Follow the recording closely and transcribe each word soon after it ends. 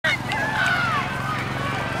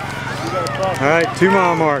All right, 2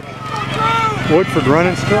 mile mark. Woodford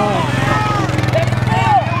running strong.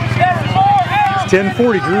 It's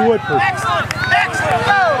 10:40, Drew Woodford. Excellent, excellent.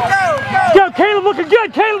 Go, go, go. Go, Caleb looking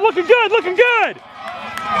good, Caleb looking good, looking good.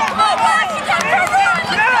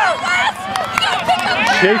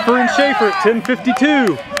 Schaefer and Schaefer at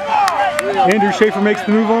 10:52. Andrew Schaefer makes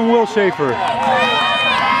the move on Will Schaefer.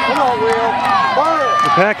 Come on, Will. The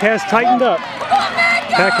pack has tightened up.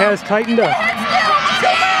 Pack has tightened up.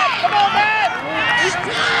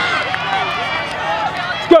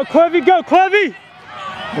 Go, Clevy, go, Clevy!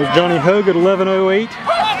 There's Johnny Hogue at 11:08.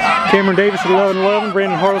 Cameron Davis at 11:11.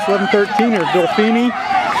 Brandon Harless 11:13. There's Bill Feeney,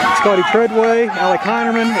 Scotty Treadway, Alec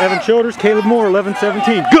Heinerman, Evan Childers, Caleb Moore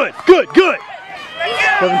 11:17. Good, good, good!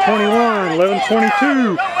 11:21,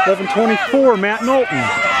 11:22, 11:24, Matt Knowlton.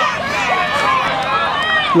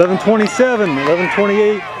 11:27,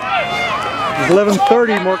 11:28.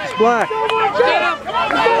 11:30, Marcus Black.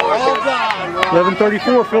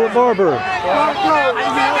 11:34, Philip Barber.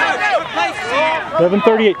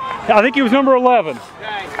 11:38. I think he was number 11.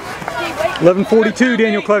 11:42,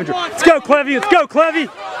 Daniel Clevenger. Let's go, Clevy. Let's go, Clevy.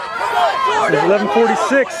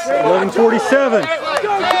 11:46, 11:47,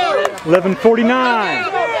 11:49.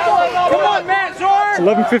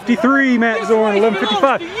 11:53, Matt Zorn.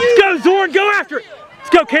 11:55. Let's go, Zorn. Go after it. Let's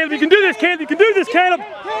go, Caleb. You can do this, Caleb. You can do this, Caleb.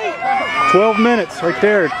 12 minutes right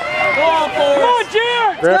there. Come on,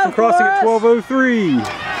 Jared. Grafton Crossing at 12:03.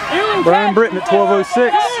 Brian Britton at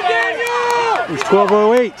 12:06. There's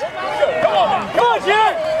 12:08.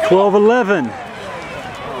 12:11.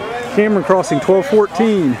 Cameron Crossing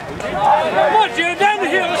 12:14.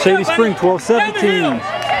 Shady Spring 12:17.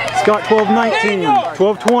 Scott 12:19.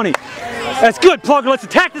 12:20. That's good, Plugger. Let's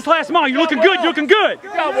attack this last mile. You're looking good. You're looking good.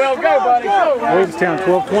 Good job, Will. Go, buddy. Go. Williamstown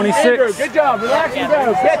 12:26. Good job. Relax and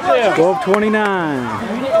go. Catch them. 12:29.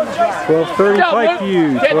 12:30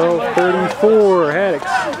 Pikeview. 12:34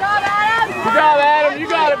 Haddocks. Good job, Adam. You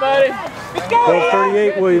got it, buddy.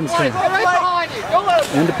 12:38 Williamstown.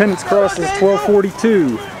 Independence Crossing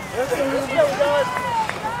 12:42.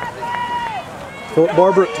 Philip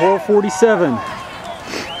Barber at 12:47.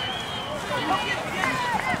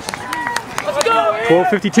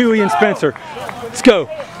 12:52 Ian Spencer. Let's go.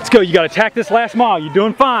 Let's go. You got to attack this last mile. You're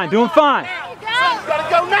doing fine. Doing fine. Gotta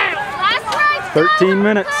go now. 13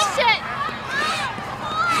 minutes.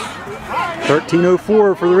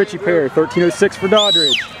 13:04 for the Ritchie pair. 13:06 for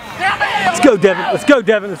Doddridge. Let's go, Devin. Let's go,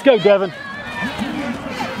 Devin. Let's go, Devin.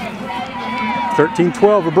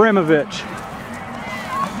 13:12 Abramovich.